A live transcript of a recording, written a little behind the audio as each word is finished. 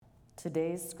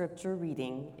Today's scripture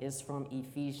reading is from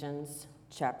Ephesians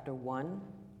chapter 1,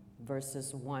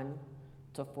 verses 1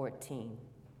 to 14.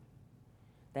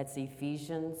 That's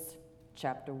Ephesians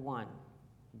chapter 1,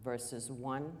 verses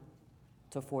 1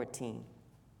 to 14.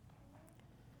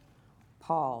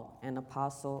 Paul, an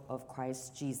apostle of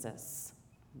Christ Jesus,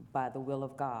 by the will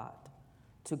of God,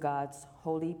 to God's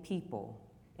holy people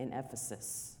in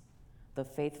Ephesus, the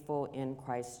faithful in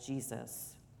Christ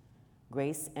Jesus.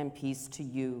 Grace and peace to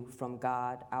you from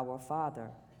God our Father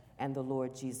and the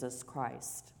Lord Jesus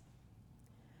Christ.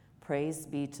 Praise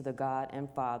be to the God and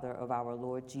Father of our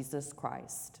Lord Jesus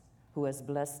Christ, who has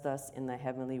blessed us in the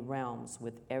heavenly realms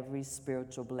with every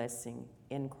spiritual blessing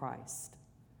in Christ.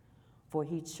 For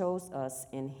he chose us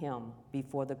in him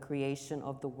before the creation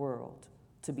of the world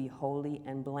to be holy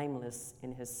and blameless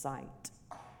in his sight.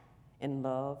 In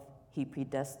love, he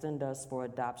predestined us for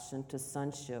adoption to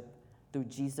sonship through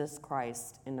Jesus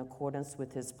Christ in accordance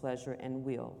with his pleasure and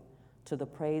will, to the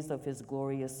praise of his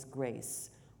glorious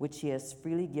grace, which he has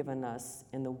freely given us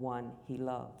in the one he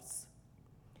loves.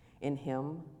 In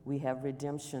him we have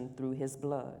redemption through his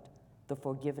blood, the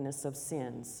forgiveness of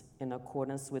sins in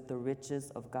accordance with the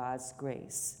riches of God's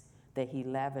grace that he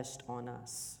lavished on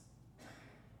us.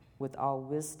 With all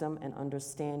wisdom and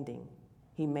understanding,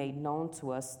 he made known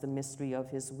to us the mystery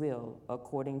of his will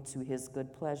according to his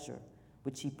good pleasure,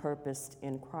 which he purposed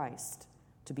in Christ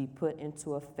to be put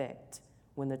into effect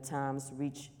when the times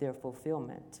reach their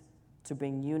fulfillment, to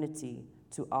bring unity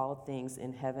to all things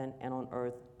in heaven and on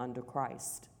earth under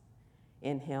Christ.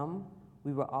 In him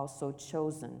we were also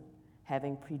chosen,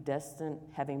 having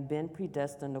been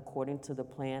predestined according to the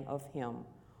plan of him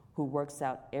who works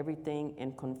out everything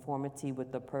in conformity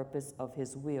with the purpose of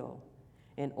his will,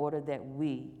 in order that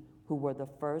we, who were the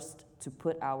first to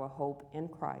put our hope in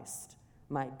Christ,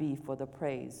 might be for the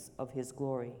praise of his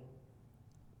glory.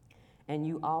 And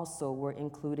you also were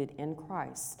included in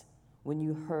Christ when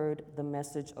you heard the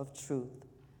message of truth,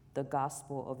 the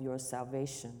gospel of your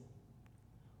salvation.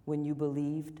 When you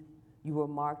believed, you were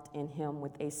marked in him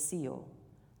with a seal,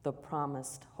 the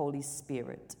promised Holy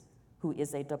Spirit, who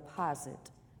is a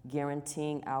deposit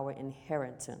guaranteeing our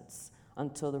inheritance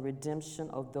until the redemption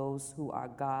of those who are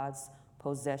God's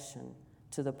possession,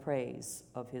 to the praise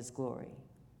of his glory.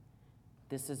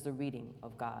 This is the reading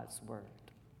of God's word.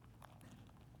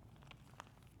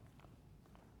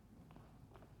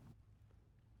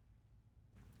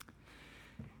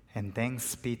 And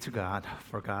thanks be to God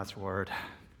for God's word.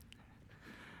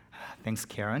 Thanks,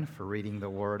 Karen, for reading the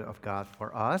word of God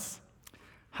for us.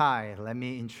 Hi, let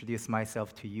me introduce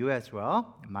myself to you as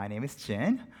well. My name is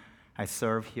Jin. I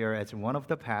serve here as one of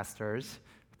the pastors,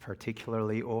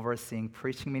 particularly overseeing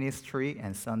preaching ministry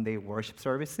and Sunday worship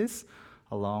services,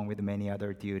 along with many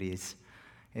other duties.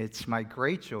 It's my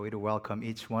great joy to welcome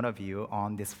each one of you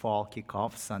on this fall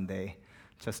kickoff Sunday.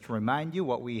 Just to remind you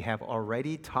what we have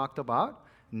already talked about,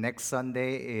 next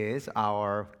Sunday is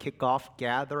our kickoff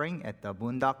gathering at the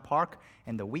Moondock Park,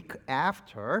 and the week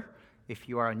after, if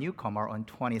you are a newcomer, on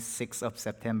 26th of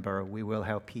September, we will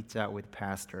have pizza with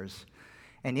pastors.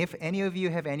 And if any of you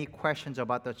have any questions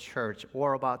about the church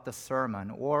or about the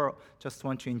sermon or just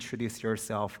want to introduce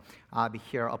yourself, I'll be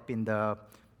here up in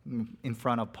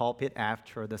front of pulpit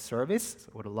after the service.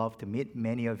 Would love to meet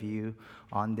many of you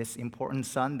on this important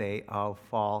Sunday of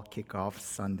Fall Kickoff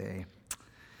Sunday.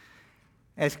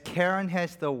 As Karen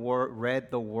has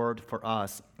read the word for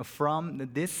us,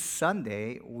 from this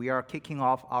Sunday, we are kicking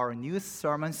off our new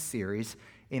sermon series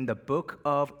in the book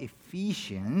of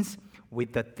Ephesians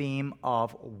with the theme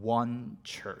of one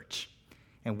church.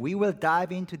 And we will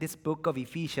dive into this book of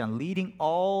Ephesians leading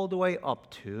all the way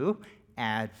up to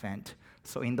Advent.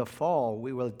 So in the fall,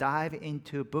 we will dive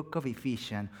into book of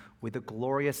Ephesians with the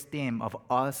glorious theme of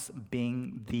us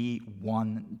being the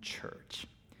one church.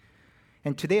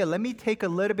 And today, let me take a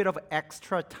little bit of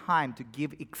extra time to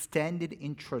give extended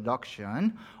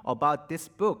introduction about this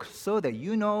book so that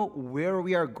you know where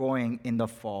we are going in the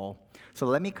fall. So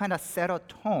let me kind of set a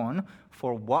tone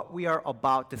for what we are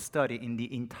about to study in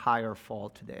the entire fall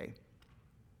today.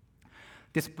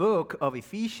 This book of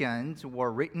Ephesians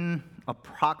were written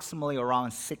approximately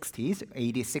around 60s,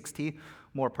 AD 60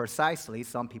 more precisely.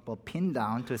 Some people pin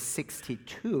down to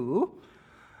 62.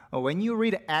 When you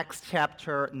read Acts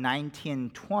chapter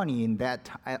 19, 20,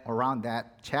 around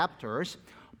that chapters,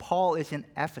 Paul is in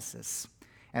Ephesus,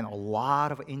 and a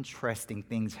lot of interesting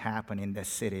things happen in this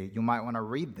city. You might want to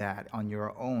read that on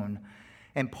your own.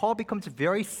 And Paul becomes a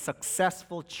very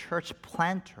successful church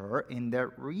planter in that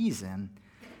region.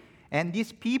 And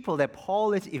these people that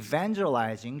Paul is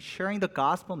evangelizing, sharing the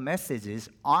gospel messages,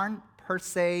 aren't per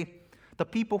se the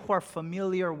people who are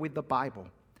familiar with the Bible.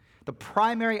 The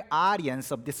primary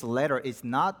audience of this letter is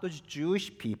not those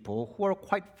Jewish people who are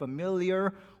quite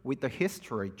familiar with the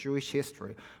history, Jewish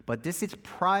history, but this is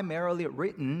primarily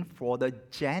written for the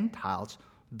Gentiles,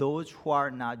 those who are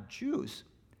not Jews.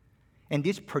 And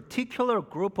this particular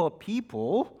group of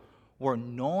people were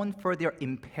known for their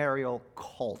imperial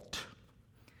cult,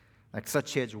 like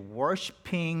such as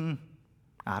worshiping,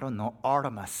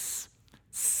 Artemis,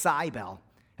 Cybele,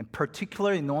 and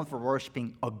particularly known for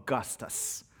worshiping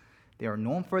Augustus. They are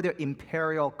known for their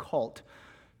imperial cult.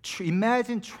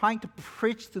 Imagine trying to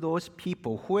preach to those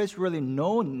people who has really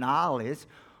no knowledge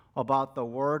about the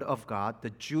Word of God, the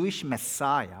Jewish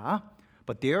Messiah,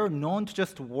 but they are known to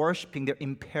just worshiping their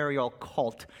imperial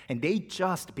cult, and they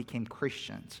just became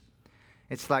Christians.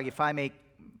 It's like if I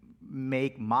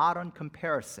make modern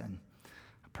comparison,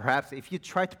 perhaps if you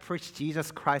try to preach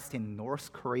Jesus Christ in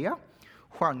North Korea,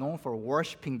 who are known for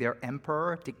worshiping their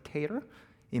emperor, dictator,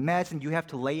 imagine you have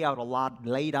to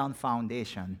lay down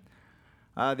foundation.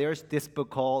 There's this book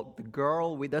called The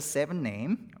Girl with the Seven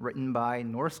Name, written by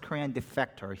North Korean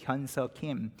defector Hyun-seo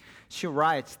Kim. She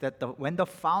writes that when the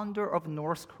founder of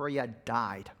North Korea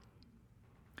died,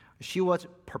 she was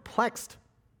perplexed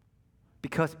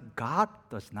because God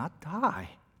does not die.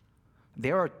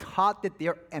 They are taught that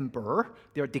their emperor,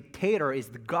 their dictator, is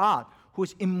the God who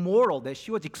is immortal, that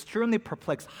she was extremely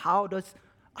perplexed. How does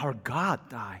our God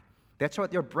die? That's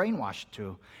what they're brainwashed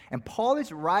to. And Paul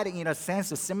is writing, in a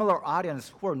sense, a similar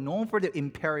audience who are known for the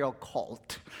imperial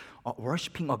cult,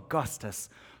 worshiping Augustus.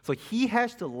 So he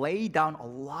has to lay down a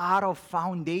lot of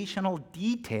foundational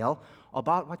detail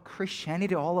about what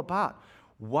Christianity is all about.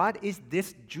 What is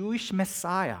this Jewish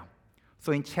Messiah?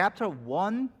 So in chapter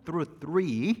 1 through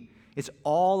 3, it's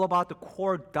all about the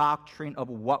core doctrine of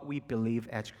what we believe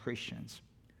as Christians.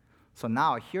 So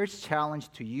now, here's a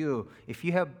challenge to you. If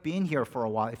you have been here for a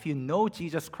while, if you know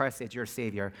Jesus Christ as your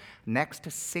Savior,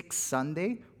 next 6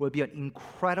 Sunday will be an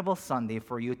incredible Sunday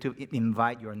for you to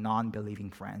invite your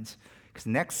non-believing friends. Because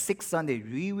next 6 Sunday,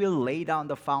 we will lay down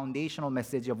the foundational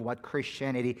message of what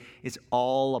Christianity is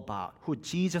all about, who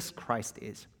Jesus Christ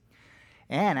is.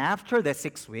 And after the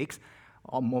 6 weeks,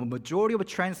 a majority of the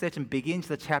translation begins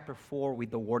the chapter 4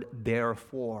 with the word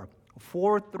therefore.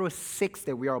 4 through 6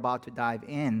 that we are about to dive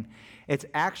in, it's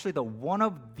actually one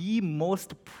of the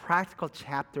most practical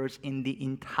chapters in the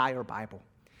entire Bible.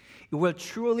 It will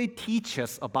truly teach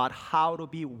us about how to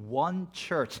be one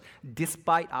church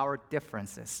despite our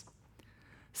differences.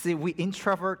 See, we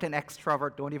introvert and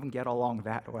extrovert don't even get along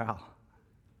that well.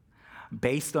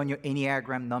 Based on your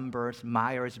Enneagram numbers,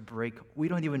 Myers-Briggs, we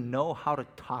don't even know how to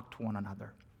talk to one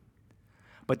another.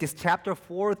 But this chapter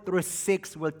 4 through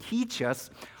 6 will teach us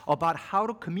about how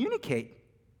to communicate,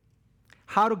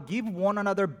 how to give one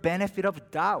another benefit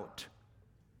of doubt,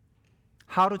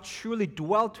 how to truly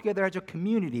dwell together as a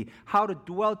community, how to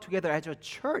dwell together as a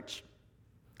church,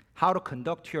 how to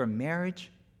conduct your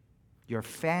marriage, your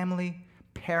family,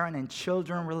 parent and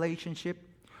children relationship,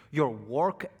 your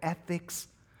work ethics.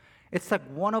 It's like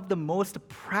one of the most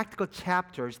practical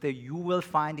chapters that you will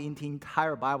find in the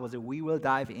entire Bible that we will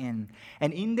dive in.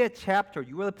 And in that chapter,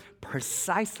 you will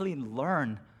precisely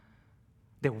learn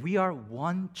that we are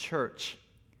one church.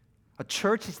 A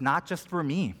church is not just for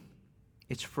me.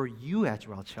 It's for you as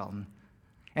well, Shelton.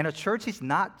 And a church is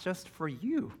not just for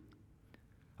you.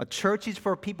 A church is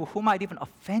for people who might even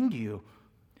offend you,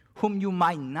 whom you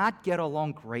might not get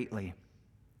along greatly.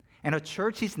 And a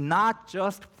church is not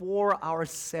just for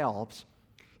ourselves.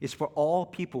 It's for all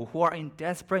people who are in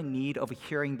desperate need of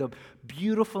hearing the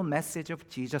beautiful message of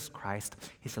Jesus Christ,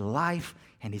 His life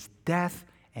and His death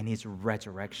and His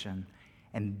resurrection.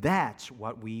 And that's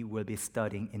what we will be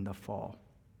studying in the fall.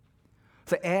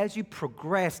 So as you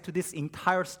progress to this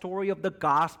entire story of the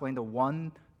gospel in the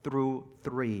 1 through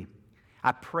 3,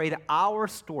 I pray that our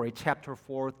story, chapter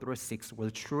 4 through 6,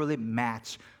 will truly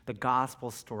match the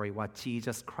gospel story, what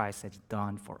Jesus Christ has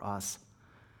done for us.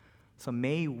 So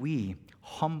may we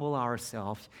humble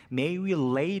ourselves. May we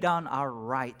lay down our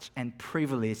rights and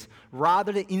privilege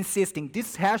rather than insisting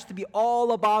this has to be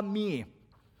all about me.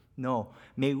 No,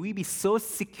 may we be so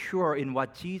secure in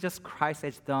what Jesus Christ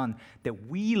has done that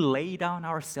we lay down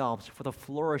ourselves for the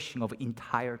flourishing of the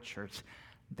entire church.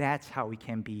 That's how we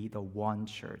can be the one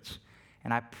church.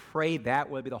 And I pray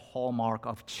that will be the hallmark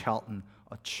of Chelton,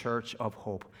 a church of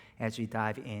hope, as we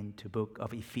dive into the book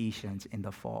of Ephesians in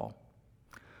the fall.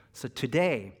 So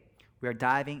today, we are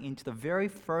diving into the very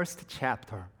first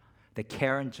chapter that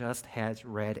Karen just has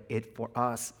read it for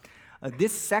us.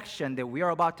 This section that we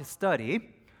are about to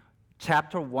study,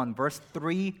 chapter 1, verse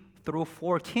 3 through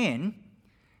 14,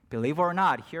 believe it or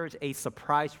not, here's a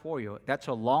surprise for you. That's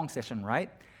a long session, right?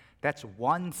 That's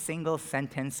one single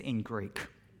sentence in Greek.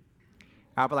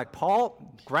 I'll be like,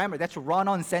 Paul, grammar, that's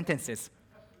run-on sentences.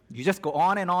 You just go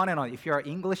on and on and on. If you're an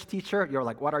English teacher, you're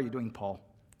like, what are you doing, Paul?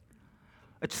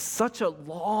 It's such a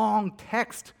long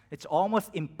text. It's almost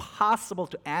impossible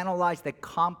to analyze that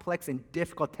complex and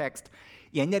difficult text,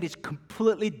 and yet it's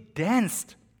completely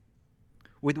dense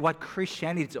with what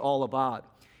Christianity is all about.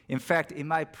 In fact, in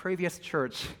my previous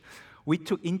church, we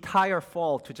took entire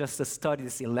fall to just study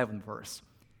this 11th verse.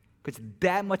 Because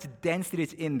that much density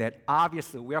is in that.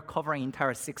 Obviously, we are covering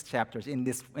entire 6 chapters in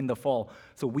the fall,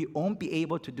 so we won't be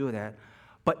able to do that.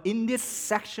 But in this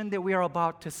section that we are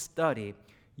about to study,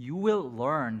 you will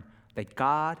learn that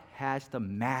God has the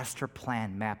master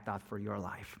plan mapped out for your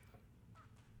life.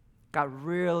 God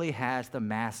really has the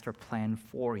master plan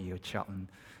for you, Chelton.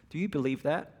 Do you believe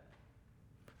that?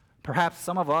 Perhaps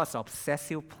some of us are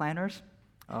obsessive planners.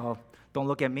 Don't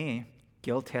look at me.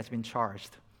 Guilt has been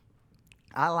charged.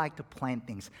 I like to plan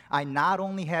things. I not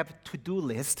only have to-do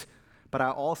list, but I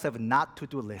also have not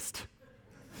to-do list.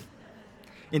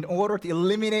 In order to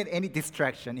eliminate any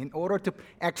distraction, in order to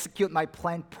execute my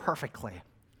plan perfectly.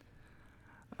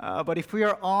 But if we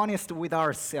are honest with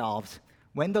ourselves,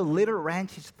 when the little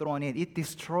wrench is thrown in, it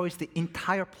destroys the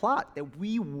entire plot that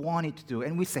we wanted to do.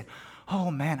 And we say,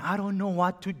 oh man, I don't know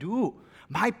what to do.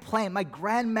 My plan, my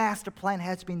grand master plan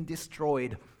has been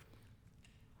destroyed.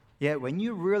 Yet when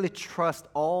you really trust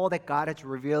all that God has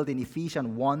revealed in Ephesians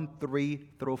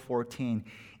 1:3-14,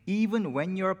 even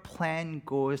when your plan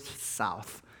goes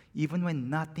south, even when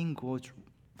nothing goes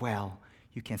well,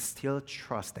 you can still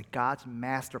trust that God's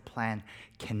master plan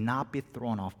cannot be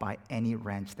thrown off by any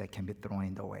wrench that can be thrown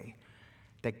in the way.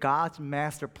 That God's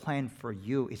master plan for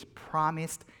you is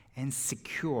promised and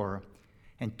secure.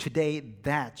 And today,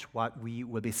 that's what we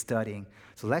will be studying.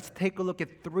 So let's take a look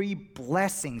at 3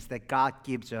 blessings that God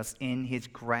gives us in His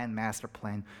grand master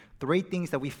plan. 3 things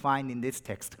that we find in this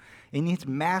text. In His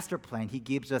master plan, He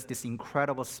gives us this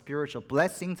incredible spiritual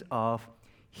blessings of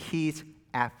His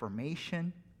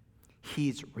affirmation,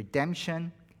 His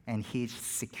redemption, and His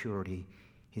security.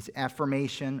 His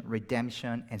affirmation,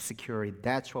 redemption, and security.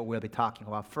 That's what we'll be talking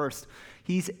about. First,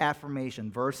 His affirmation,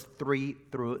 verse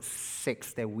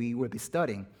 3-6 that we will be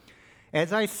studying.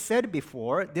 As I said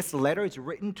before, this letter is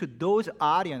written to those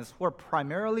audience who are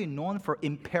primarily known for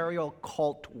imperial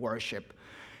cult worship.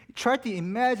 Try to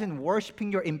imagine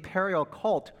worshiping your imperial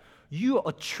cult. You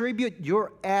attribute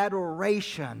your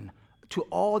adoration to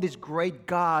all these great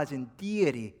gods and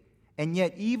deity. And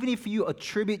yet, even if you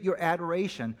attribute your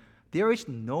adoration, there is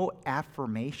no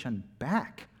affirmation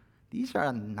back. These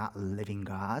are not living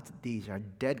gods. These are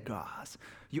dead gods.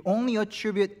 You only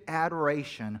attribute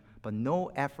adoration, but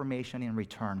no affirmation in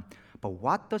return. But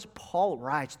what does Paul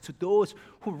write to those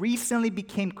who recently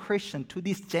became Christian, to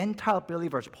these Gentile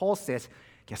believers? Paul says,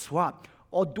 guess what?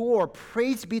 Adore,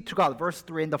 praise be to God, verse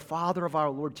 3, and the Father of our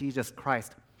Lord Jesus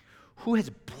Christ, who has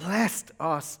blessed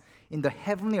us in the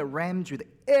heavenly realms with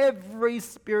every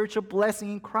spiritual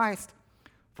blessing in Christ.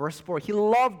 Verse 4, He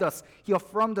loved us. He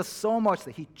affirmed us so much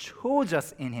that He chose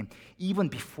us in Him, even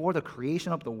before the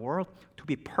creation of the world, to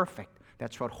be perfect.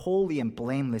 That's what holy and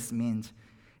blameless means.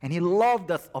 And He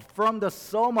loved us, affirmed us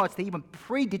so much that He even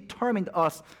predetermined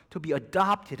us to be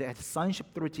adopted as sonship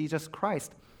through Jesus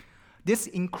Christ. This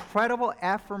incredible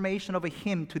affirmation of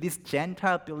Him to these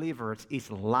Gentile believers is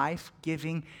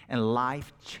life-giving and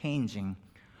life-changing.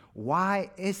 Why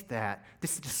is that?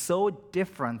 This is so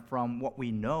different from what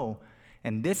we know.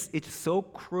 And this is so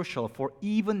crucial for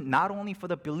even not only for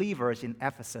the believers in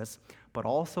Ephesus, but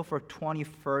also for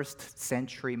 21st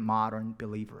century modern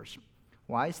believers.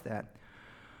 Why is that?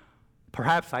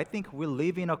 Perhaps I think we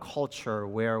live in a culture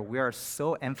where we are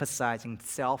so emphasizing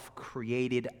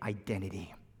self-created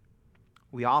identity.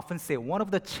 We often say one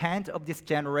of the chants of this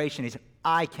generation is,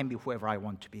 I can be whoever I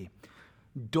want to be.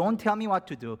 Don't tell me what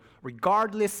to do,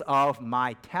 regardless of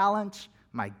my talent,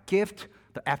 my gift,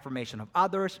 the affirmation of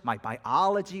others, my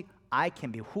biology. I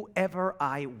can be whoever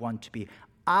I want to be.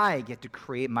 I get to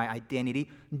create my identity.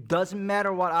 Doesn't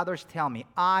matter what others tell me.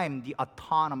 I'm the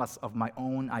autonomous of my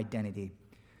own identity.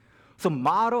 So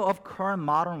motto of current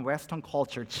modern Western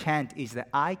culture chant is that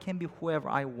I can be whoever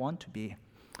I want to be.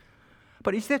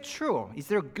 But is that true? Is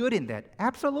there good in that?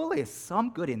 Absolutely, some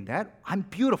good in that. I'm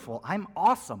beautiful. I'm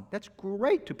awesome. That's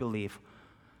great to believe.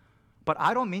 But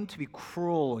I don't mean to be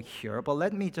cruel here, but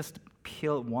let me just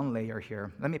peel one layer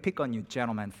here. Let me pick on you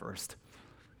gentlemen first.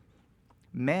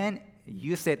 Men,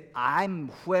 you said, I'm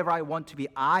whoever I want to be.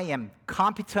 I am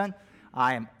competent.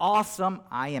 I am awesome.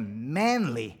 I am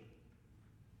manly.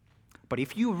 But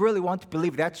if you really want to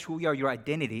believe that's who you are, your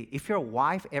identity, if your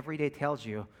wife every day tells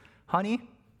you, honey,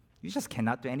 you just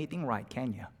cannot do anything right,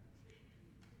 can you?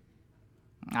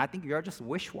 I think you're just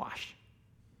wish-wash.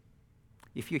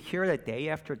 If you hear that day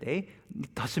after day,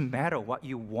 it doesn't matter what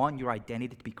you want your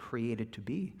identity to be created to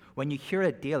be. When you hear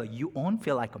it daily, you won't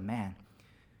feel like a man.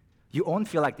 You won't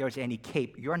feel like there's any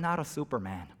cape. You're not a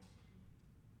Superman.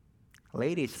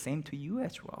 Ladies, same to you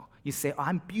as well. You say,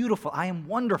 I'm beautiful, I am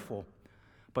wonderful.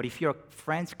 But if your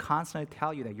friends constantly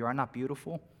tell you that you are not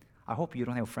beautiful, I hope you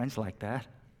don't have friends like that.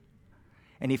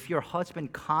 And if your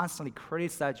husband constantly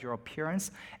criticizes your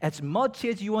appearance, as much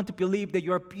as you want to believe that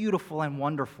you're beautiful and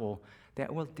wonderful,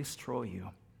 that will destroy you.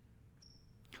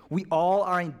 We all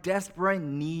are in desperate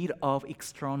need of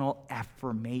external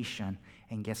affirmation.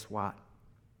 And guess what?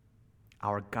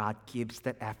 Our God gives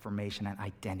that affirmation and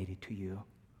identity to you.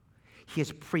 He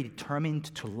is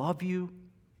predetermined to love you.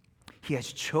 He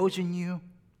has chosen you.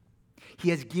 He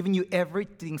has given you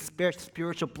everything,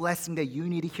 spiritual blessing that you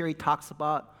need to hear he talks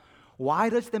about. Why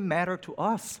does that matter to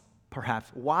us, perhaps?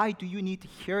 Why do you need to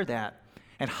hear that?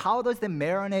 And how does that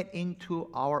marinate into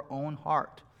our own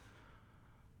heart?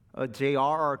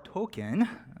 J.R.R. Tolkien,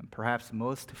 perhaps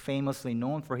most famously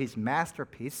known for his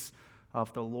masterpiece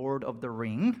of The Lord of the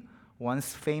Ring,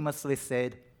 once famously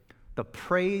said, "The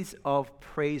praise of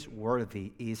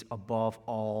praiseworthy is above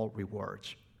all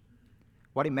rewards."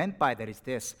 What he meant by that is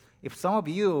this. If some of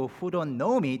you who don't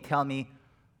know me tell me,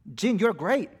 "Jin, you're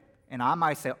great," and I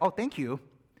might say, "Oh, thank you,"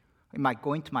 it might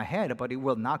go into my head, but it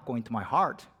will not go into my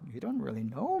heart. You don't really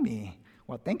know me.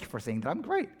 Well, thank you for saying that I'm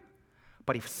great.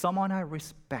 But if someone I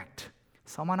respect,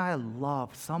 someone I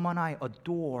love, someone I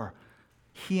adore,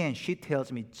 he and she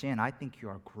tells me, "Jin, I think you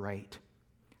are great,"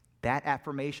 that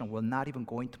affirmation will not even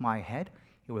go into my head.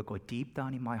 It will go deep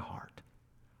down in my heart.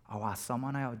 Oh, wow,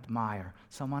 someone I admire,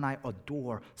 someone I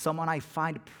adore, someone I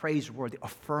find praiseworthy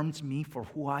affirms me for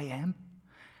who I am.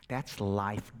 That's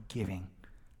life-giving.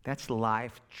 That's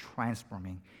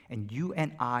life-transforming. And you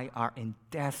and I are in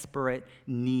desperate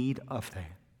need of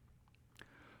that.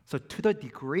 So to the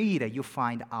degree that you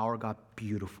find our God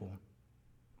beautiful,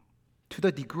 to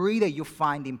the degree that you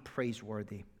find him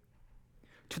praiseworthy,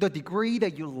 to the degree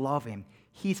that you love him,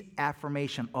 his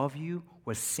affirmation of you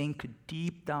will sink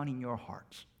deep down in your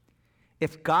hearts.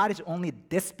 If God is only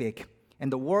this big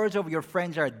and the words of your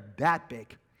friends are that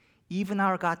big, even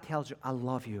our God tells you, "I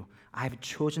love you. I have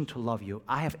chosen to love you.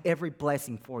 I have every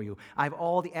blessing for you. I have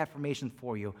all the affirmation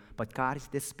for you." But God is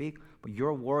this big, but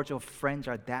your words of friends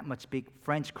are that much big.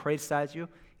 Friends criticize you,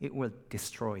 it will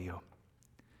destroy you.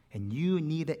 And you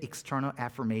need the external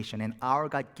affirmation, and our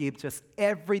God gives us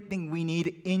everything we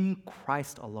need in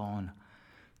Christ alone.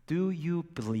 Do you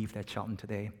believe that, Shelton,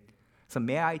 today? So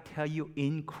may I tell you,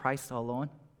 in Christ alone,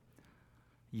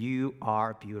 you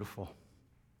are beautiful.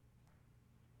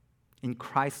 In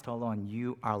Christ alone,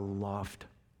 you are loved.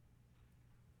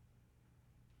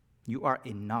 You are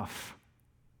enough.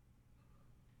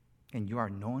 And you are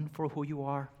known for who you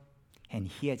are, and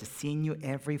he has seen you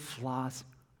every flaws,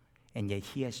 and yet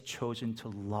he has chosen to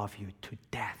love you to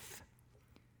death.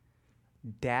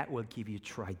 That will give you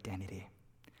true identity.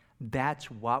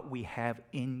 That's what we have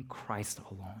in Christ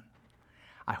alone.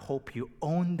 I hope you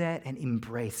own that and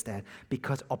embrace that,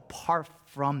 because apart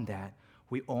from that,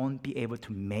 we won't be able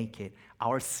to make it.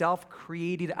 Our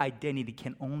self-created identity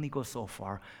can only go so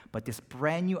far, but this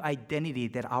brand new identity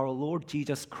that our Lord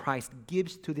Jesus Christ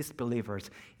gives to these believers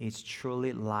is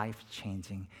truly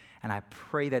life-changing. And I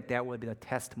pray that that will be the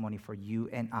testimony for you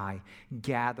and I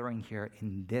gathering here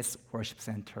in this worship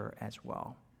center as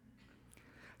well.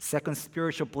 Second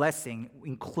spiritual blessing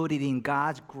included in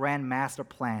God's grand master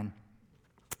plan.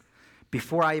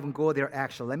 Before I even go there,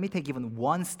 actually, let me take even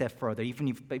one step further.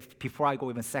 Before I go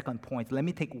even second point, let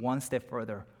me take one step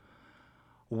further.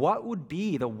 What would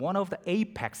be one of the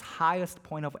apex, highest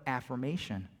point of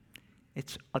affirmation?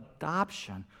 It's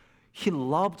adoption. He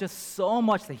loved us so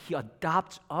much that he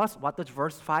adopts us. What does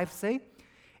verse 5 say?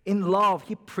 In love,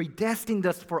 he predestined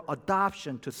us for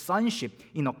adoption to sonship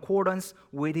in accordance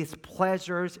with his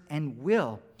pleasures and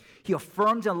will. He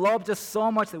affirms and loves us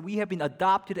so much that we have been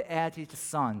adopted as his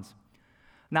sons.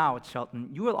 Now, Shelton,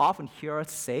 you will often hear us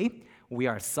say, we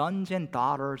are sons and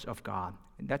daughters of God.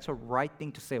 And that's a right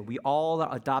thing to say. We all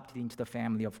are adopted into the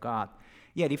family of God.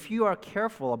 Yet, if you are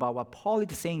careful about what Paul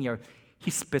is saying here,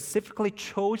 he specifically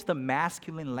chose the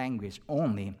masculine language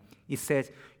only. He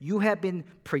says, you have been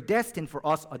predestined for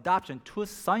us adoption to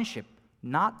sonship,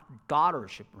 not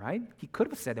daughtership, right? He could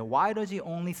have said that. Why does he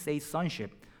only say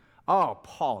sonship? Oh,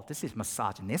 Paul, this is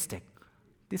misogynistic.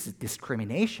 This is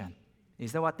discrimination.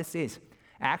 Is that what this is?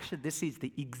 Actually, this is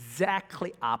the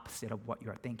exactly opposite of what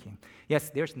you're thinking.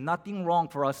 Yes, there's nothing wrong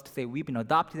for us to say we've been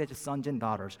adopted as sons and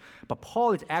daughters. But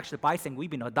Paul is actually, by saying we've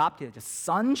been adopted as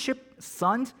sons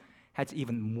has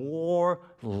even more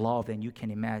love than you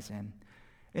can imagine.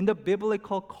 In the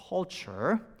biblical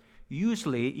culture,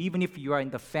 usually, even if you are in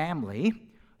the family,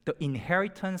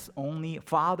 the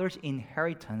father's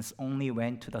inheritance only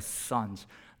went to the sons,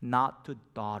 not to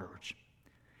daughters.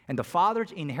 And the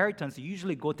father's inheritance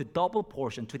usually go to double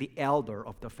portion to the elder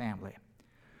of the family.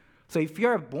 So if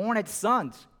you're born as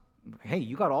sons, hey,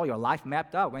 you got all your life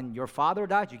mapped out. When your father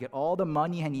dies, you get all the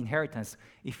money and inheritance.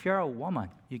 If you're a woman,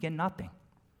 you get nothing.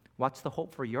 What's the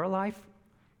hope for your life?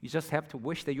 You just have to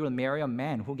wish that you'll marry a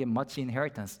man who get much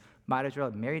inheritance. Might as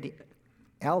well marry the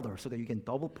elder so that you can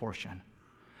double portion.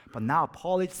 But now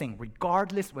Paul is saying,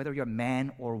 regardless whether you're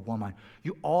man or woman,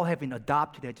 you all have been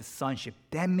adopted as a sonship.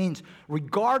 That means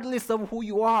regardless of who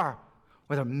you are,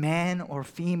 whether man or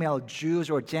female, Jews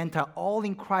or Gentile, all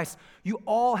in Christ, you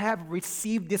all have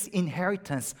received this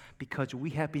inheritance because we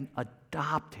have been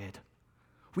adopted.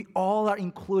 We all are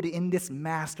included in this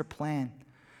master plan.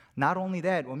 Not only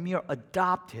that, when we are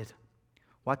adopted,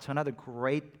 what's another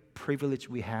great privilege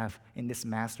we have in this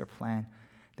master plan?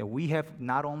 That we have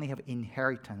not only have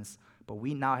inheritance, but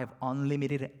we now have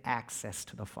unlimited access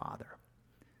to the Father.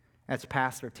 As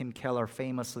Pastor Tim Keller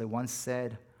famously once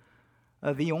said,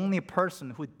 the only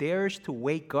person who dares to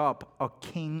wake up a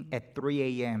king at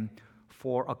 3 a.m.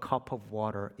 for a cup of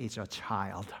water is a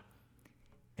child.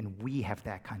 And we have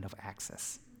that kind of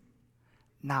access.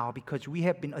 Now, because we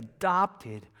have been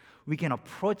adopted, we can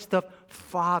approach the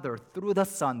Father through the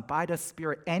Son by the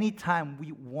Spirit anytime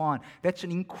we want. That's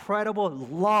an incredible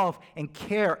love and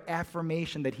care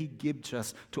affirmation that He gives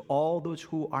us to all those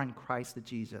who are in Christ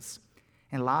Jesus.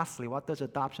 And lastly, what does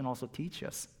adoption also teach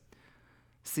us?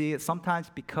 See, sometimes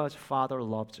because Father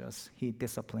loves us, He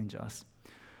disciplines us.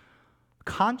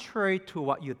 Contrary to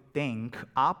what you think,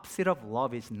 opposite of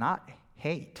love is not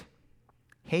hate.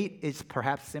 Hate is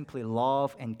perhaps simply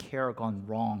love and care gone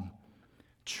wrong.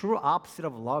 True opposite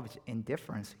of love is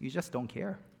indifference. You just don't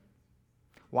care.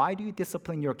 Why do you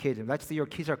discipline your kids? Let's say your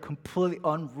kids are completely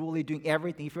unruly, doing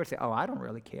everything. If you say, oh, I don't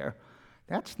really care.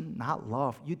 That's not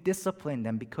love. You discipline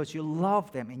them because you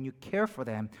love them and you care for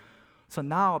them. So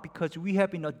now, because we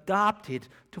have been adopted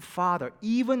to Father,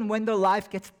 even when the life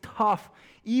gets tough,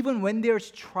 even when there's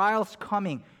trials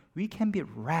coming, we can be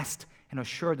rest and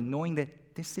assured knowing that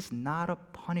this is not a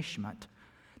punishment.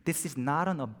 This is not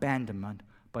an abandonment,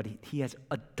 but He has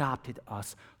adopted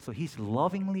us. So He's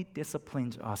lovingly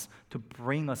disciplines us to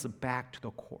bring us back to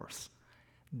the course.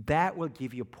 That will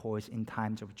give you poise in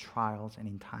times of trials and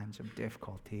in times of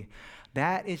difficulty.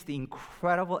 That is the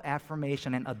incredible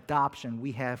affirmation and adoption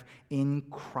we have in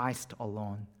Christ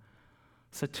alone.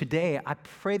 So today, I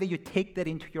pray that you take that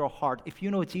into your heart. If you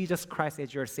know Jesus Christ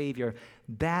as your Savior,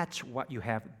 that's what you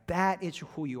have. That is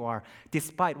who you are.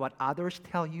 Despite what others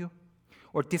tell you,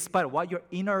 or despite what your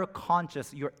inner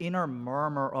conscience, your inner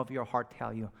murmur of your heart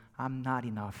tell you, I'm not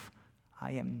enough.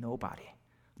 I am nobody.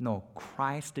 No,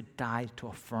 Christ died to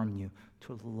affirm you,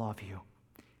 to love you.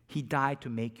 He died to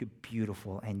make you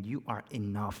beautiful, and you are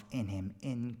enough in Him,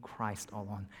 in Christ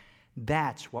alone.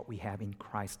 That's what we have in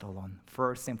Christ alone.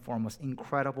 First and foremost,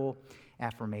 incredible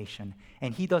affirmation.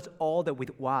 And He does all that with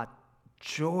what?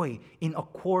 Joy, in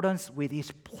accordance with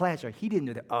His pleasure. He didn't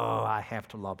do that, oh, I have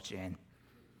to love Jen.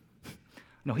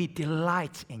 No, He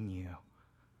delights in you.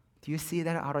 Do you see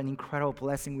that? What an incredible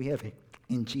blessing we have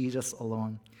in Jesus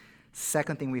alone.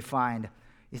 Second thing we find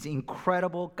is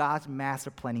incredible God's master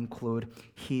plan include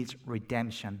His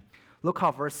redemption. Look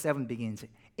how verse 7 begins.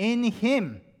 In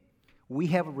Him we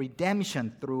have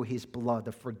redemption through His blood,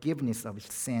 the forgiveness of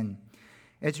sin.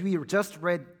 As we just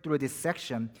read through this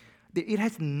section, it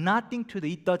has nothing to do,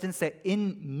 it doesn't say,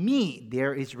 in me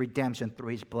there is redemption through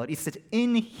His blood. It says,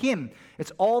 in Him.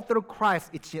 It's all through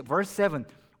Christ. It's verse 7,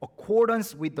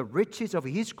 accordance with the riches of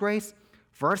His grace.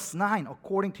 Verse 9,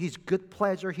 according to His good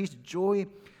pleasure, His joy.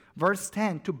 Verse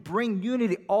 10, to bring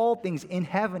unity all things in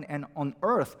heaven and on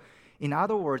earth. In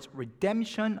other words,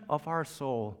 redemption of our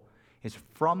soul is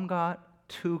from God,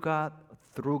 to God,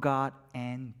 through God,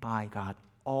 and by God.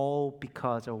 All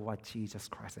because of what Jesus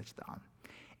Christ has done.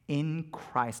 In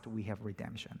Christ we have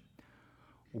redemption.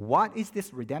 What is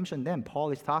this redemption then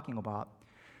Paul is talking about?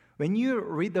 When you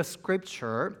read the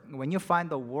scripture, when you find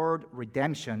the word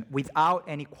redemption without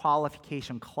any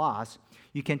qualification clause,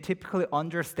 you can typically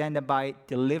understand it by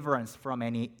deliverance from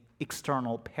any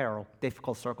external peril,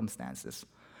 difficult circumstances.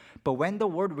 But when the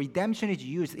word redemption is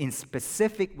used in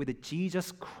specific with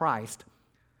Jesus Christ,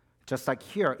 just like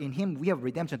here, in Him we have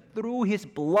redemption through His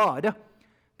blood,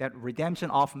 that redemption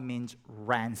often means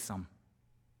ransom.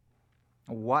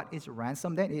 What is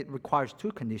ransom then? It requires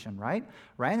two conditions, right?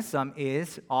 Ransom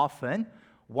is often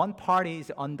one party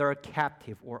is under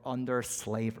captive or under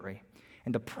slavery. And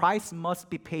And the price must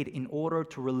be paid in order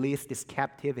to release this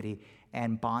captivity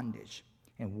and bondage.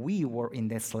 And we were in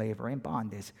that slavery and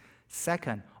bondage.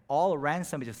 Second, all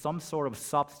ransom is some sort of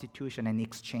substitution and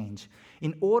exchange.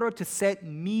 In order to set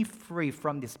me free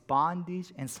from this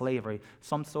bondage and slavery,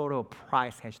 some sort of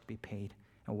price has to be paid.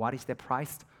 And what is that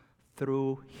price?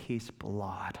 Through his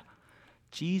blood.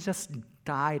 Jesus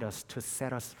died us to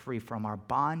set us free from our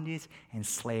bondage and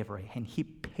slavery. And he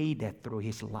paid that through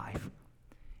his life.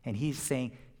 And he's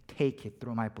saying, take it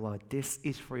through my blood. This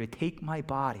is for you. Take my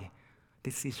body.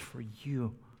 This is for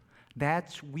you.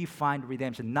 That's we find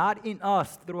redemption, not in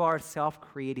us through our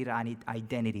self-created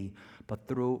identity, but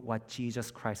through what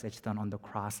Jesus Christ has done on the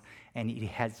cross. And it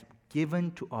has given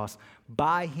to us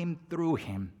by him, through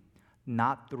him,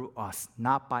 not through us,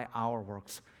 not by our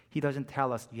works. He doesn't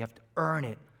tell us you have to earn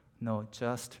it. No,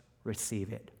 just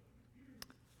receive it.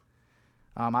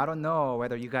 I don't know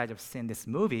whether you guys have seen this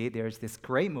movie. There's this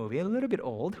great movie, a little bit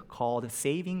old, called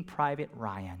Saving Private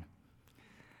Ryan.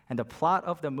 And the plot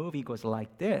of the movie goes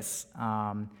like this.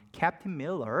 Captain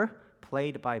Miller,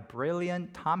 played by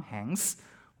brilliant Tom Hanks,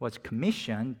 was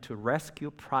commissioned to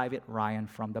rescue Private Ryan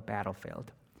from the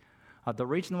battlefield. The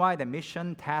reason why the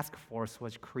mission task force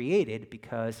was created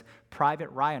because Private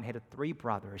Ryan had 3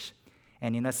 brothers.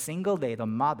 And in a single day, the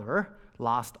mother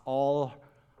lost all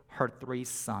her 3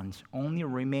 sons. Only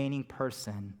remaining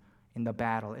person in the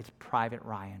battle is Private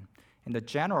Ryan. And the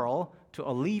general, to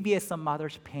alleviate the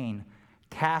mother's pain,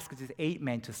 tasked his 8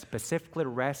 men to specifically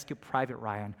rescue Private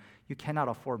Ryan. You cannot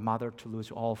afford mother to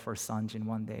lose all of her sons in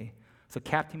one day. So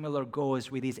Captain Miller goes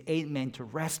with his 8 men to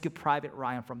rescue Private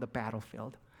Ryan from the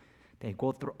battlefield. They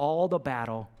go through all the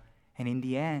battle, and in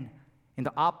the end, in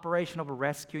the operation of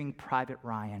rescuing Private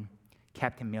Ryan,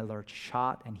 Captain Miller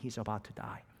shot and he's about to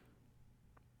die.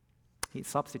 He's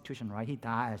substitution, right? He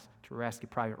dies to rescue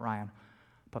Private Ryan.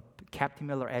 But Captain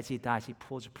Miller, as he dies, he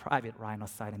pulls Private Ryan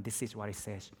aside, and this is what he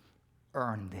says.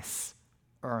 Earn this.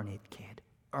 Earn it, kid.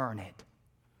 Earn it.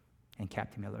 And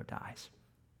Captain Miller dies.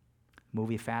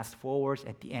 Movie fast forwards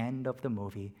at the end of the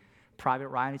movie. Private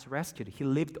Ryan is rescued. He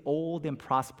lived old and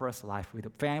prosperous life with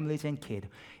families and kids.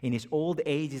 In his old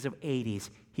ages of 80s,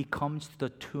 he comes to the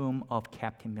tomb of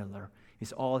Captain Miller.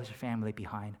 He's all his family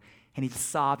behind. And he's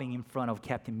sobbing in front of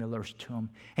Captain Miller's tomb.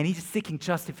 And he's seeking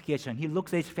justification. He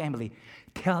looks at his family.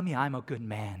 Tell me I'm a good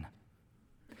man.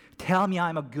 Tell me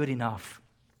I'm a good enough.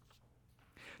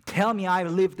 Tell me I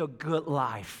lived a good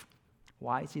life.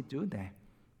 Why does he do that?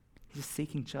 He's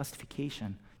seeking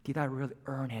justification. Did I really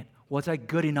earn it? Was I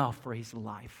good enough for his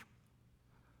life?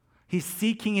 He's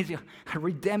seeking his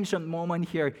redemption moment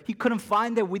here. He couldn't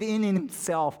find it within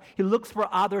himself. He looks for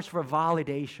others for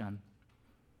validation.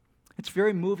 It's a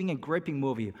very moving and gripping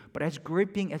movie, but as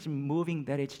gripping as moving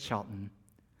that it's Shelton,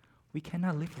 we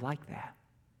cannot live like that.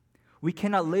 We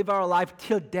cannot live our life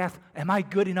till death. Am I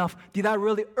good enough? Did I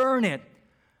really earn it?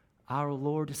 Our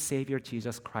Lord and Savior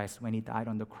Jesus Christ, when he died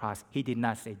on the cross, he did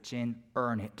not say, Jin,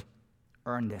 earn it.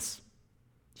 Earn this.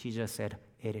 He just said,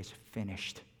 it is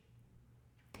finished.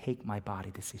 Take my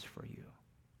body, this is for you.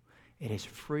 It is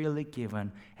freely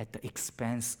given at the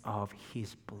expense of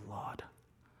his blood.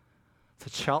 So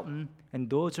Shelton, and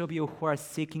those of you who are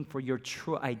seeking for your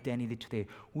true identity today,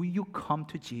 will you come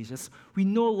to Jesus? We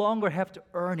no longer have to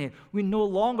earn it. We no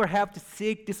longer have to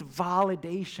seek this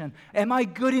validation. Am I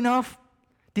good enough?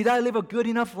 Did I live a good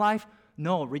enough life?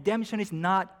 No, redemption is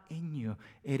not in you.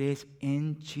 It is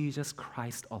in Jesus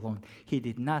Christ alone. He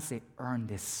did not say, earn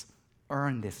this,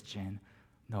 Jen.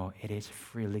 No, it is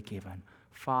freely given.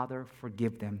 Father,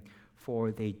 forgive them,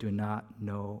 for they do not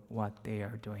know what they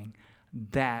are doing.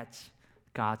 That's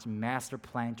God's master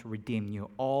plan to redeem you,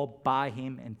 all by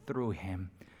him and through him.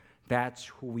 That's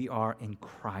who we are in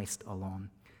Christ alone.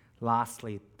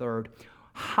 Lastly, third,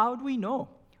 how do we know?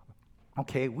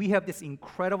 Okay, we have this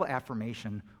incredible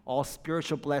affirmation, all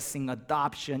spiritual blessing,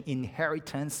 adoption,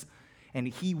 inheritance,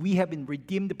 and we have been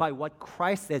redeemed by what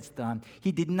Christ has done.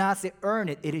 He did not say, earn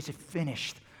it, it is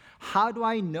finished. How do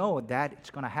I know that it's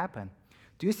going to happen?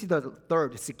 Do you see the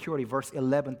third security, verse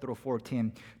 11 through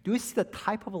 14? Do you see the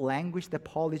type of language that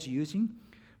Paul is using?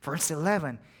 Verse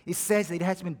 11, it says it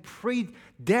has been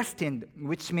predestined,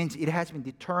 which means it has been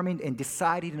determined and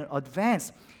decided in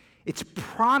advance. It's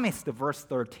promised, verse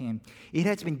 13. It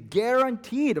has been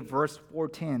guaranteed, verse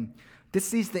 14.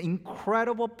 This is the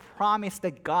incredible promise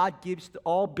that God gives to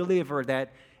all believers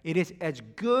that it is as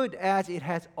good as it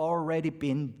has already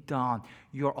been done.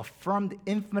 You are affirmed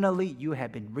infinitely. You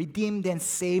have been redeemed and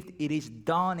saved. It is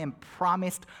done and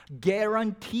promised,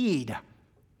 guaranteed.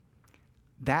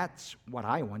 That's what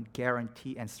I want,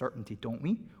 guarantee and certainty, don't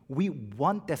we? We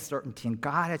want that certainty, and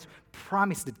God has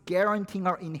promised that guaranteeing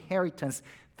our inheritance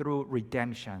through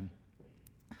redemption.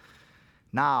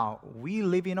 Now, we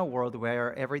live in a world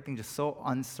where everything is so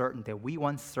uncertain that we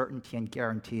want certainty and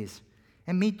guarantees.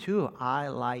 And me too, I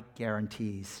like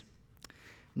guarantees.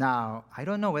 Now, I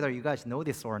don't know whether you guys know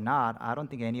this or not. I don't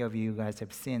think any of you guys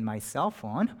have seen my cell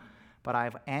phone, but I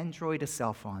have an Android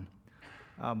cell phone.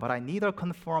 But I neither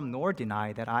confirm nor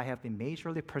deny that I have been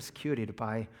majorly persecuted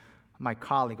by my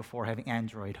colleague for having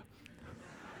Android.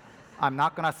 I'm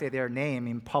not going to say their name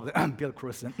in public. Bill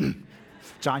Cruson,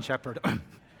 John Shepard.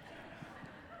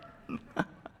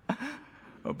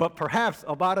 But perhaps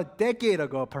about a decade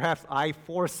ago, perhaps I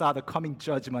foresaw the coming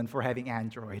judgment for having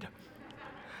Android.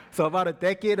 So about a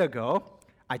decade ago,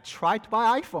 I tried to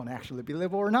buy iPhone, actually,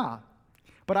 believe it or not.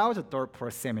 But I was a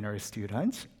third-plus seminary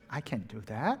student. I can't do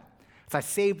that. So I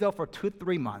saved up for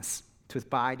 2-3 months to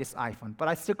buy this iPhone. But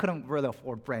I still couldn't really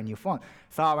afford a brand new phone.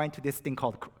 So I went to this thing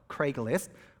called Craigslist.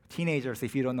 Teenagers,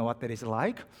 if you don't know what that is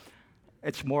like,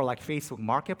 it's more like Facebook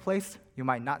Marketplace. You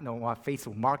might not know what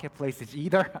Facebook Marketplace is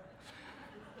either.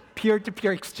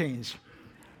 Peer-to-peer exchange.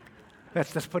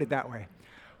 Let's just put it that way.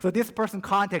 So this person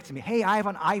contacts me. Hey, I have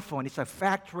an iPhone. It's a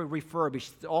factory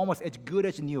refurbished. It's almost as good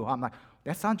as new. I'm like,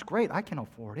 that sounds great. I can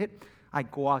afford it. I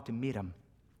go out to meet him.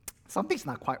 Something's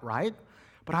not quite right.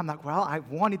 But I'm like, well, I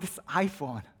wanted this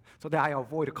iPhone so that I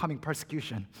avoid coming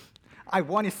persecution. I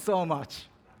want it so much.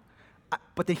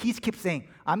 But then he keeps saying,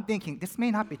 I'm thinking, this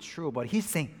may not be true, but he's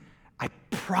saying, I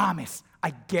promise,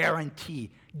 I guarantee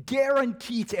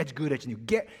it's as good as new.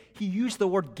 He used the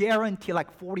word guarantee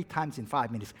like 40 times in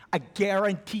 5 minutes. I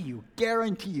guarantee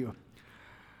you.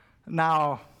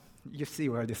 Now, you see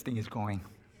where this thing is going.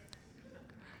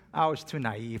 I was too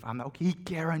naive. I'm like, okay, he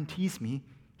guarantees me.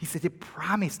 He said he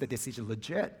promised that this is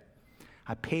legit.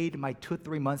 I paid my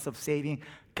 2-3 months of saving,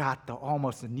 got the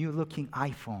almost new-looking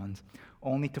iPhones,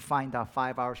 only to find out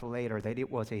 5 hours later that it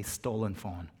was a stolen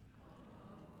phone.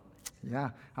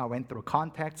 Yeah, I went through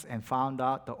contacts and found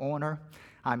out the owner.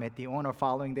 I met the owner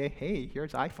following day. Hey,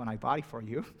 here's iPhone. I bought it for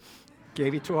you.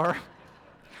 Gave it to her.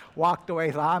 Walked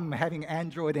away. So I'm having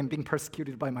Android and being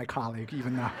persecuted by my colleague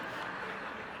even now.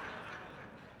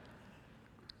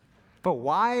 But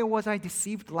why was I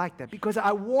deceived like that? Because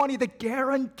I wanted a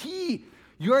guarantee.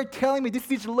 You're telling me this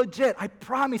is legit. I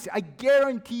promise you. I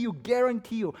guarantee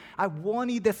you. I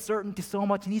wanted the certainty so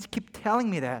much, and he kept telling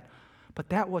me that. But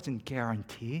that wasn't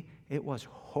guarantee. It was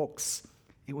hoax.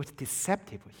 It was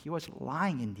deceptive. He was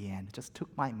lying in the end. Just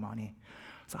took my money.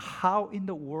 So how in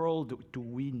the world do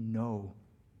we know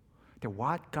that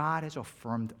what God has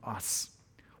affirmed us,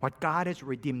 what God has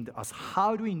redeemed us,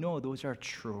 how do we know those are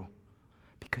true?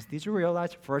 Because did you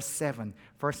realize verse 7,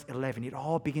 verse 11, it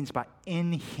all begins by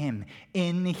in Him.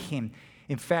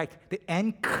 In fact, the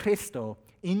en Christo,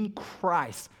 in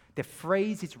Christ, the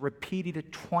phrase is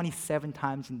repeated 27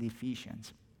 times in the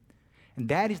Ephesians. And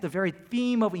that is the very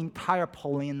theme of entire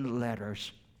Pauline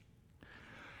letters.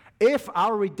 If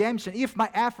our redemption, if my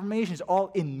affirmation is all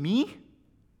in me,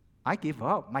 I give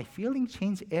up. My feelings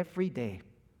change every day.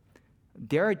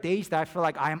 There are days that I feel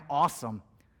like I am awesome.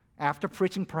 After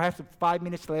preaching, perhaps 5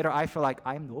 minutes later, I feel like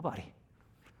I am nobody.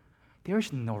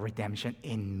 There's no redemption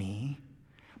in me,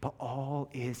 but all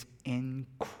is in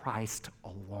Christ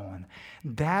alone.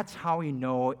 That's how we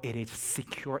know it is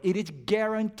secure. It is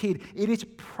guaranteed. It is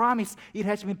promised. It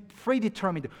has been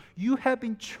predetermined. You have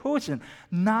been chosen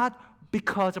not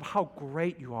because of how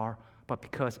great you are, but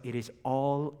because it is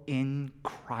all in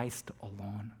Christ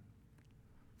alone.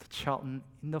 Chilton,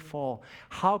 in the fall,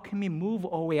 how can we move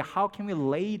away? How can we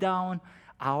lay down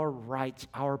our rights,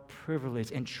 our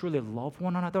privilege, and truly love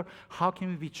one another? How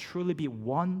can we truly be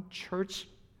one church?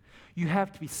 You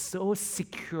have to be so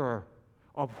secure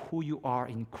of who you are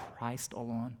in Christ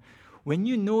alone. When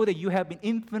you know that you have been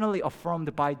infinitely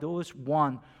affirmed by those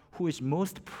one who is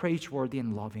most praiseworthy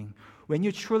and loving, when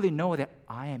you truly know that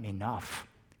I am enough,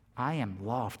 I am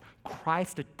loved,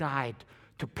 Christ died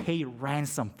to pay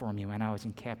ransom for me when I was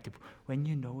in captivity. When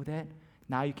you know that,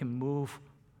 now you can move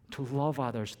to love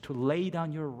others, to lay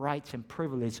down your rights and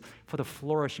privilege for the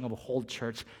flourishing of a whole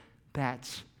church.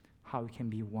 That's how we can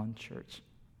be one church.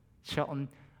 Children,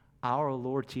 our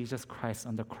Lord Jesus Christ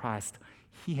on the cross,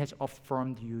 He has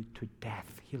affirmed you to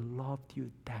death. He loved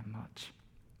you that much.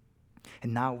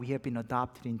 And now we have been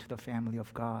adopted into the family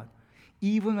of God.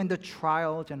 Even when the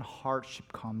trials and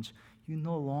hardship comes, you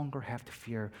no longer have to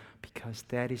fear, because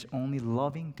that is only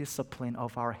loving discipline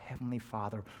of our Heavenly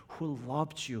Father who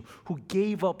loved you, who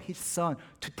gave up His Son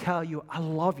to tell you, I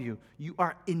love you. You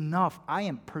are enough. I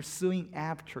am pursuing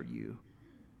after you.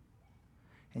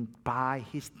 And by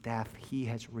His death, He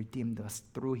has redeemed us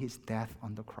through His death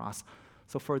on the cross.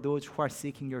 So for those who are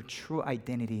seeking your true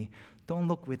identity, don't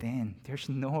look within. There's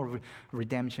no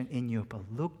redemption in you, but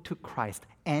look to Christ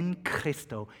and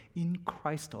Christo. In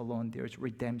Christ alone, there's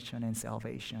redemption and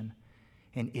salvation.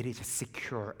 And it is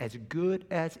secure, as good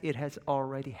as it has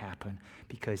already happened,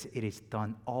 because it is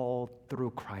done all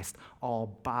through Christ,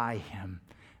 all by Him.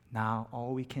 Now,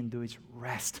 all we can do is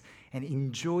rest and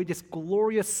enjoy this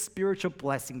glorious spiritual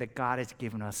blessing that God has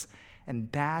given us. And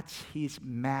that's His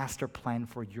master plan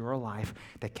for your life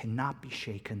that cannot be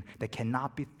shaken, that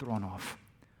cannot be thrown off.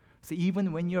 So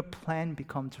even when your plan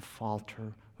becomes to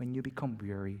falter, when you become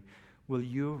weary, will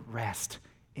you rest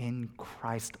in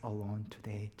Christ alone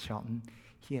today, Chelton?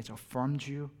 He has affirmed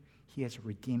you, He has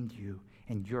redeemed you,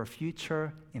 and your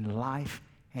future in life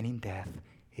and in death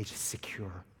is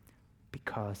secure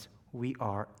because we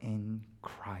are in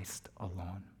Christ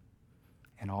alone.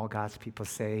 And all God's people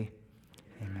say,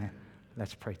 amen.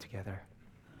 Let's pray together.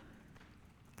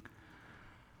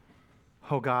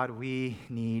 Oh God, we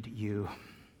need you.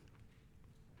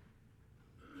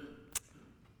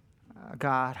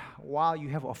 God, while you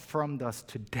have affirmed us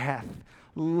to death,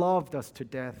 loved us to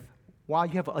death, while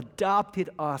you have adopted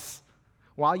us,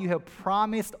 while you have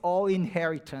promised all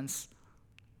inheritance,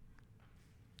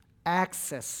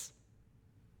 access,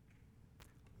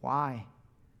 why?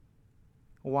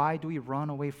 Why do we run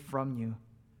away from you,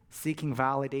 seeking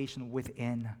validation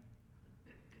within?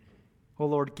 Oh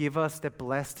Lord, give us that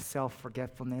blessed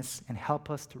self-forgetfulness and help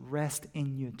us to rest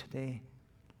in you today.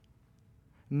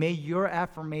 May your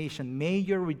affirmation, may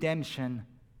your redemption,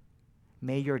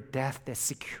 may your death that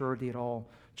secured it all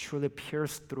truly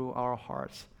pierce through our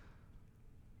hearts.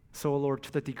 So, Lord,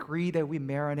 to the degree that we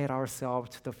marinate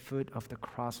ourselves to the foot of the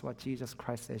cross, what Jesus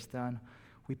Christ has done,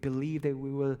 we believe that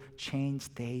we will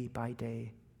change day by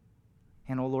day.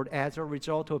 And, oh Lord, as a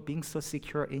result of being so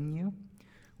secure in you,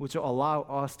 would you allow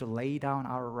us to lay down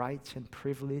our rights and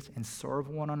privilege and serve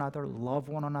one another, love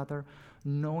one another,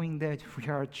 knowing that we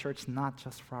are a church not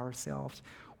just for ourselves.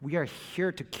 We are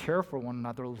here to care for one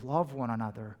another, love one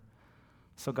another.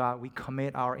 So God, we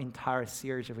commit our entire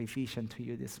series of Ephesians to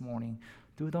you this morning.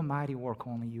 Do the mighty work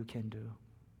only you can do.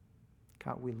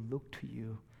 God, we look to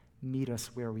you. Meet us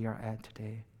where we are at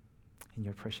today. In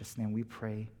your precious name we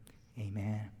pray.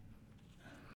 Amen.